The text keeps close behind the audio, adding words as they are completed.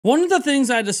One of the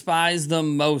things I despise the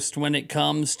most when it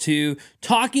comes to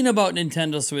talking about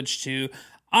Nintendo Switch 2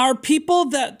 are people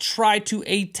that try to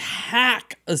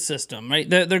attack a system, right?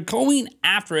 They're going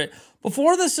after it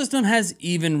before the system has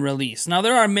even released. Now,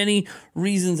 there are many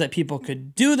reasons that people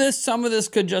could do this. Some of this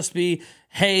could just be,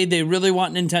 hey, they really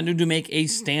want Nintendo to make a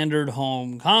standard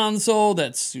home console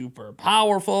that's super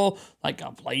powerful, like a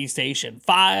PlayStation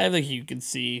 5, like you can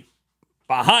see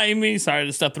behind me. Sorry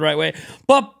to step the right way.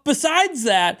 But besides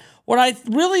that, what I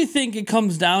really think it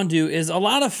comes down to is a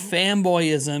lot of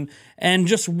fanboyism and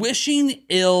just wishing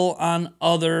ill on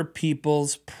other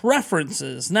people's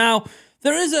preferences. Now,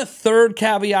 there is a third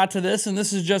caveat to this, and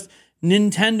this is just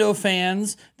Nintendo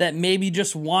fans that maybe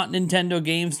just want Nintendo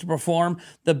games to perform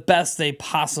the best they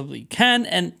possibly can.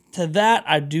 And to that,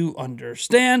 I do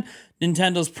understand.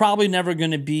 Nintendo's probably never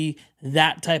going to be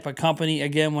that type of company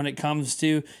again when it comes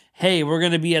to, hey, we're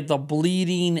going to be at the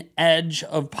bleeding edge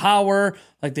of power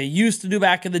like they used to do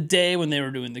back in the day when they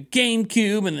were doing the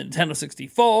GameCube and the Nintendo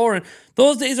 64. And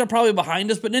those days are probably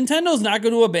behind us, but Nintendo's not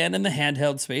going to abandon the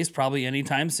handheld space probably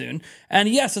anytime soon. And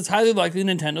yes, it's highly likely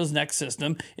Nintendo's next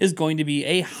system is going to be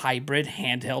a hybrid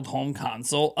handheld home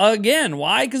console again.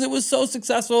 Why? Because it was so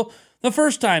successful the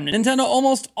first time. Nintendo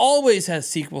almost always has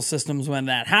sequel systems when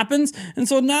that happens. And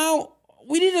so now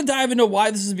we need to dive into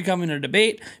why this is becoming a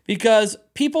debate, because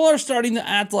people are starting to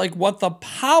act like what the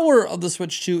power of the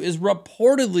Switch 2 is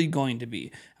reportedly going to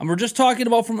be. And we're just talking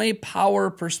about from a power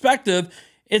perspective.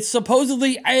 It's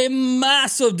supposedly a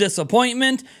massive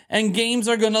disappointment and games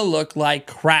are going to look like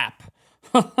crap.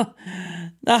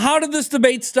 Now, how did this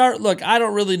debate start? Look, I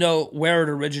don't really know where it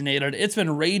originated. It's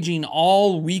been raging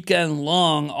all weekend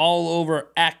long all over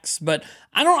X, but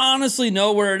I don't honestly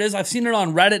know where it is. I've seen it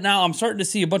on Reddit now. I'm starting to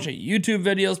see a bunch of YouTube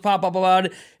videos pop up about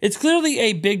it. It's clearly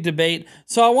a big debate,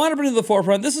 so I want to bring it to the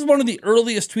forefront. This is one of the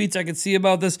earliest tweets I could see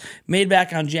about this, made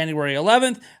back on January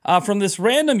 11th, from this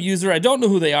random user. I don't know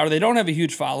who they are. They don't have a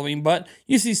huge following, but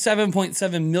you see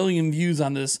 7.7 million views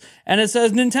on this, and it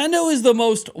says, Nintendo is the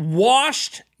most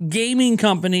washed gaming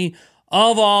company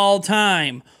of all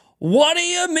time. What do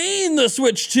you mean the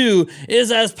Switch 2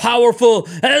 is as powerful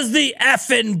as the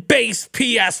effing base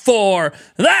PS4?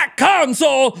 That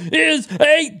console is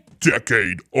a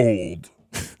decade old.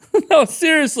 No,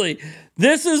 seriously.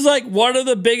 This is like one of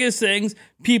the biggest things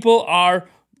people are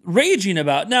raging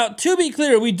about. Now, to be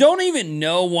clear, we don't even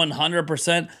know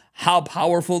 100% how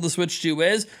powerful the Switch 2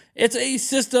 is. It's a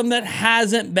system that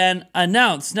hasn't been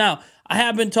announced. Now, I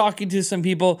have been talking to some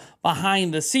people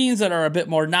behind the scenes that are a bit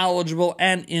more knowledgeable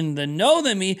and in the know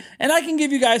than me, and I can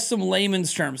give you guys some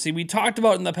layman's terms. See, we talked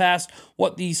about in the past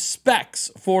what the specs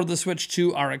for the Switch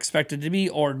 2 are expected to be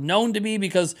or known to be,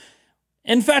 because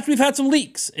in fact, we've had some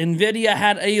leaks. NVIDIA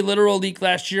had a literal leak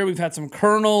last year. We've had some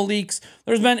kernel leaks.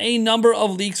 There's been a number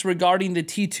of leaks regarding the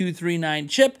T239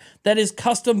 chip that is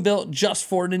custom built just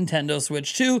for Nintendo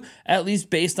Switch 2, at least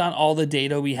based on all the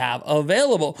data we have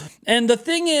available. And the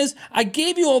thing is, I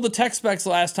gave you all the tech specs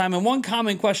last time, and one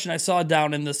common question I saw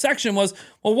down in the section was,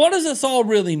 well, what does this all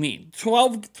really mean?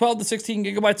 12 to 16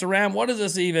 gigabytes of RAM, what does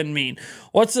this even mean?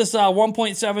 What's this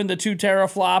 1.7 to 2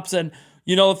 teraflops and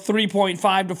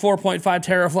 3.5 to 4.5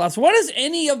 teraflops. What does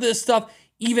any of this stuff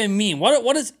even mean?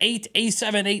 What does 8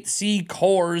 A78C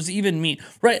cores even mean?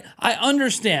 Right? I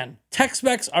understand tech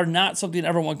specs are not something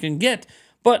everyone can get,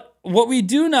 but what we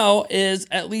do know is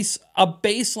at least a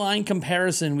baseline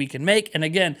comparison we can make. And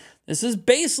again, this is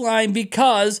baseline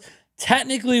because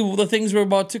technically, the things we're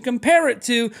about to compare it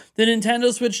to, the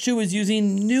Nintendo Switch 2 is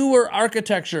using newer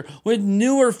architecture with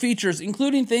newer features,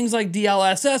 including things like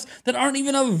DLSS that aren't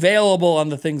even available on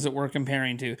the things that we're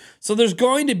comparing to. So there's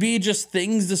going to be just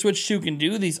things the Switch 2 can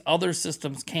do these other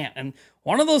systems can't. And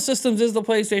one of those systems is the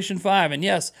PlayStation 5. And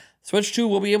yes, Switch 2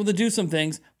 will be able to do some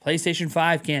things PlayStation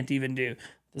 5 can't even do.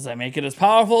 Does that make it as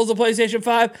powerful as the PlayStation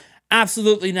 5?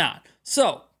 Absolutely not.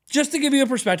 So, just to give you a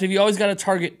perspective, you always got to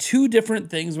target two different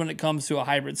things when it comes to a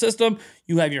hybrid system.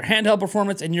 You have your handheld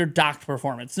performance and your docked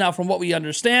performance. Now, from what we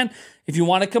understand, if you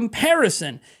want a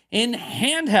comparison in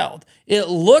handheld, it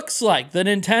looks like the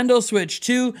Nintendo Switch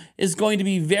 2 is going to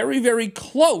be very, very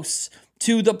close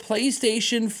to the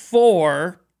PlayStation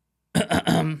 4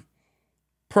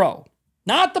 Pro.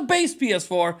 Not the base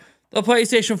PS4, the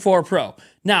PlayStation 4 Pro.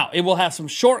 Now, it will have some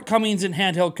shortcomings in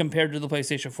handheld compared to the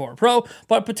PlayStation 4 Pro,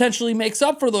 but potentially makes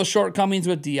up for those shortcomings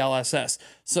with DLSS.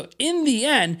 So in the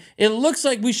end, it looks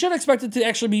like we should expect it to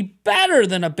actually be better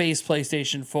than a base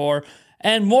PlayStation 4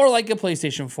 and more like a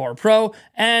PlayStation 4 Pro.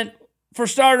 And for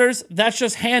starters, that's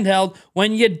just handheld.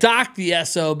 When you dock the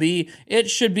SOB, it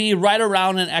should be right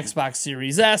around an Xbox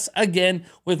Series S, again,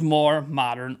 with more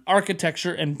modern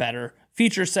architecture and better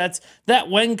feature sets that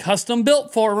when custom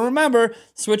built for. Remember,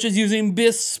 Switch is using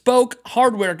bespoke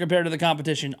hardware compared to the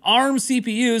competition. ARM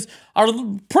CPUs are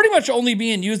pretty much only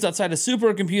being used outside of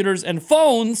supercomputers and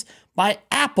phones by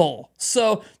Apple.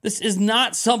 So this is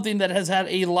not something that has had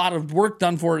a lot of work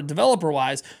done for it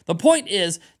developer-wise. The point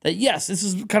is that yes, this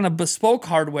is kind of bespoke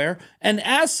hardware, and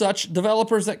as such,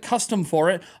 developers that custom for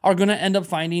it are going to end up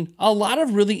finding a lot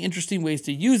of really interesting ways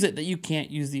to use it that you can't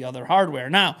use the other hardware.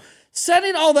 Now,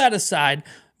 setting all that aside,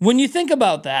 when you think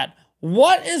about that,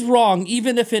 what is wrong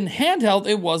even if in handheld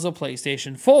it was a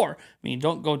PlayStation 4? I mean,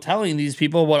 don't go telling these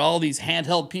people what all these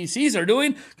handheld PCs are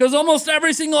doing, because almost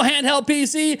every single handheld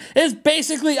PC is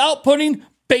basically outputting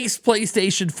base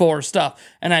PlayStation 4 stuff.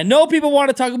 And I know people want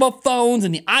to talk about phones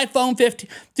and the iPhone 15.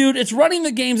 Dude, it's running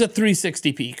the games at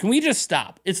 360p. Can we just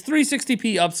stop? It's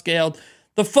 360p upscaled.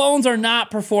 The phones are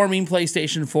not performing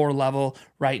PlayStation 4 level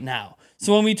right now.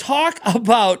 So when we talk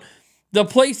about the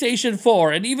PlayStation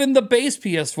 4 and even the base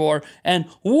PS4, and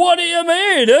what do you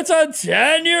mean? It's a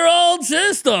 10-year-old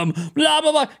system, blah,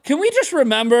 blah, blah. Can we just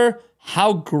remember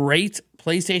how great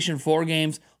PlayStation 4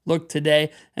 games look today?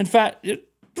 In fact,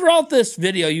 throughout this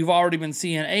video, you've already been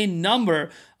seeing a number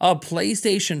of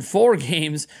PlayStation 4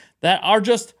 games that are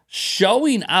just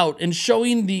showing out and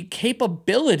showing the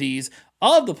capabilities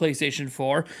of the PlayStation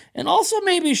 4, and also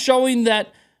maybe showing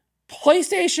that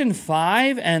PlayStation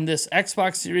 5 and this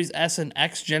Xbox Series S and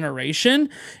X generation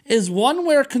is one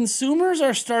where consumers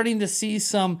are starting to see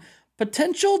some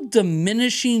potential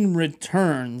diminishing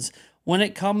returns when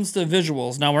it comes to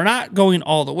visuals. Now, we're not going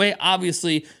all the way.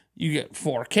 Obviously, you get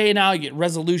 4K now, you get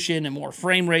resolution and more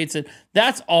frame rates, and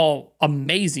that's all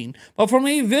amazing. But from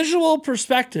a visual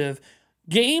perspective,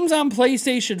 games on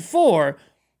PlayStation 4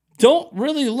 don't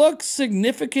really look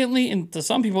significantly, and to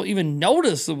some people even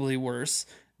noticeably worse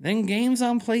than games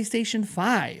on PlayStation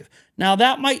 5. Now,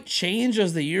 that might change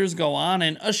as the years go on,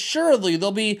 and assuredly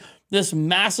there'll be this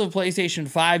massive PlayStation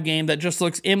 5 game that just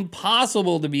looks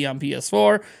impossible to be on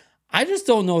PS4. I just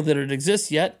don't know that it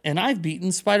exists yet, and I've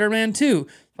beaten Spider-Man 2.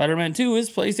 Spider-Man 2 is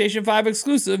PlayStation 5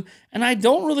 exclusive, and I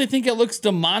don't really think it looks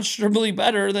demonstrably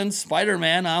better than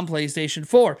Spider-Man on PlayStation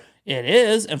 4. It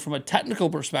is, and from a technical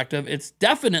perspective, it's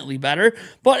definitely better,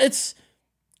 but it's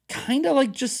kind of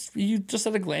like just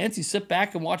at a glance, you sit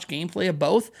back and watch gameplay of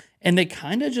both, and they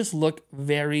kind of just look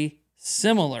very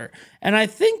similar. And I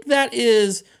think that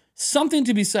is something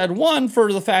to be said, one,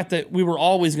 for the fact that we were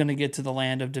always going to get to the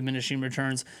land of diminishing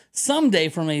returns someday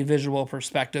from a visual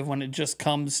perspective when it just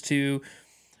comes to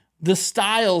the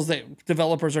styles that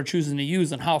developers are choosing to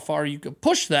use and how far you could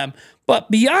push them. But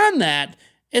beyond that,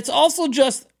 it's also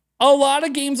just a lot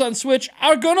of games on Switch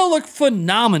are going to look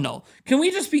phenomenal. Can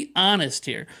we just be honest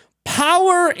here?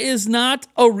 Power is not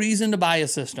a reason to buy a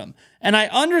system. And I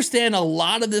understand a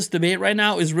lot of this debate right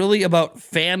now is really about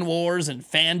fan wars and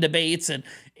fan debates and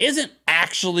isn't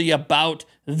actually about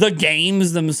the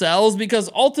games themselves, because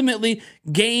ultimately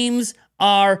games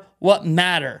are what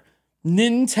matter.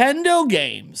 Nintendo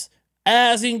games,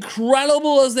 as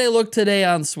incredible as they look today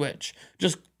on Switch,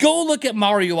 just go look at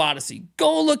Mario Odyssey.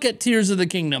 Go look at Tears of the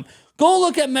Kingdom. Go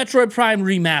look at Metroid Prime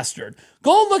Remastered.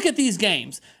 Go look at these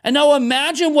games. And now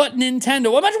imagine what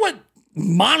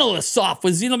Monolith Soft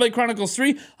with Xenoblade Chronicles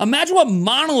 3. Imagine what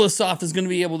Monolith Soft is going to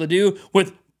be able to do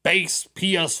with base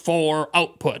PS4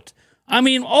 output. I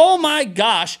mean, oh my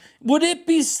gosh, would it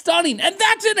be stunning? And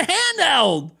that's in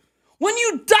handheld. When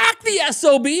you dock the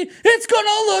SOB, it's going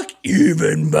to look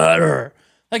even better.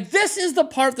 Like, this is the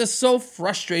part that's so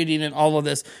frustrating in all of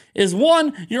this, is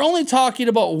one, you're only talking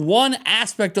about one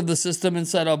aspect of the system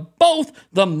instead of both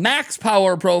the max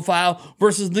power profile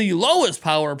versus the lowest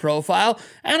power profile.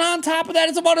 And on top of that,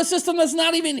 it's about a system that's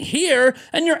not even here,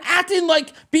 and you're acting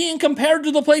like being compared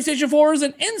to the PlayStation 4 is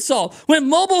an insult when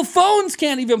mobile phones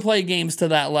can't even play games to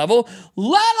that level,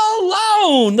 let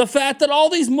alone the fact that all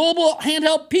these mobile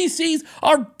handheld PCs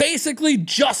are basically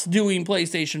just doing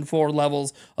PlayStation 4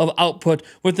 levels of output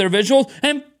with their visuals,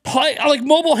 and like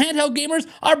mobile handheld gamers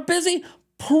are busy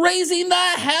praising the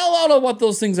hell out of what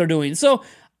those things are doing. So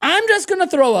I'm just going to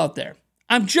throw out there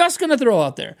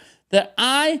that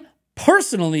I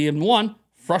personally am, one,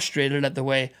 frustrated at the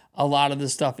way a lot of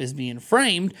this stuff is being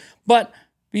framed. But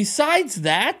besides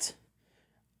that,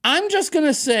 I'm just going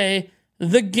to say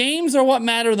the games are what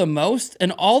matter the most,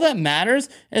 and all that matters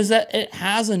is that it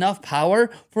has enough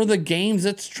power for the games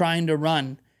it's trying to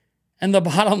run. And the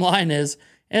bottom line is,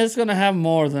 it's going to have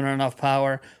more than enough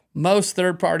power. most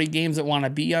third-party games that want to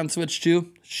be on Switch 2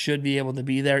 should be able to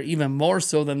be there, even more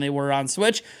so than they were on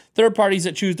Switch. Third parties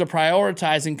that choose to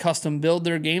prioritize and custom build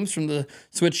their games from the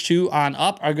Switch 2 on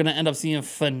up are going to end up seeing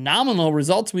phenomenal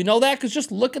results. We know that because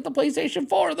just look at the PlayStation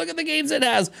 4. Look at the games it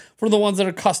has for the ones that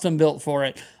are custom built for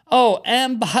it. Oh,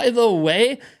 and by the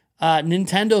way,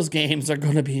 Nintendo's games are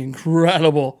going to be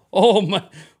incredible. Oh my,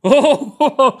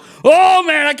 oh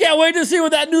man, I can't wait to see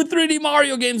what that new 3D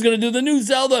Mario game is going to do. The new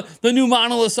Zelda, the new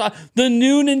Monolith, the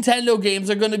new Nintendo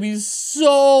games are going to be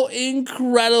so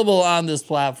incredible on this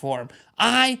platform.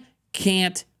 I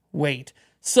can't wait.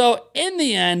 So in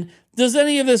the end, does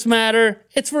any of this matter?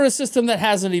 It's for a system that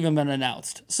hasn't even been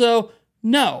announced. So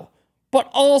no, but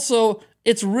also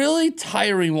it's really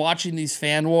tiring watching these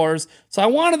fan wars. So I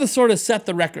wanted to sort of set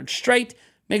the record straight,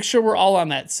 make sure we're all on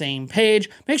that same page,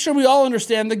 make sure we all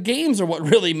understand the games are what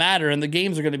really matter and the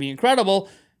games are going to be incredible,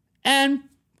 and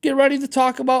get ready to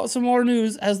talk about some more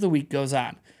news as the week goes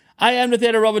on. I am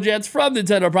Nathaniel Robojants from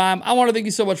Nintendo Prime. I want to thank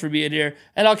you so much for being here,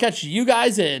 and I'll catch you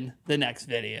guys in the next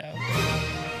video.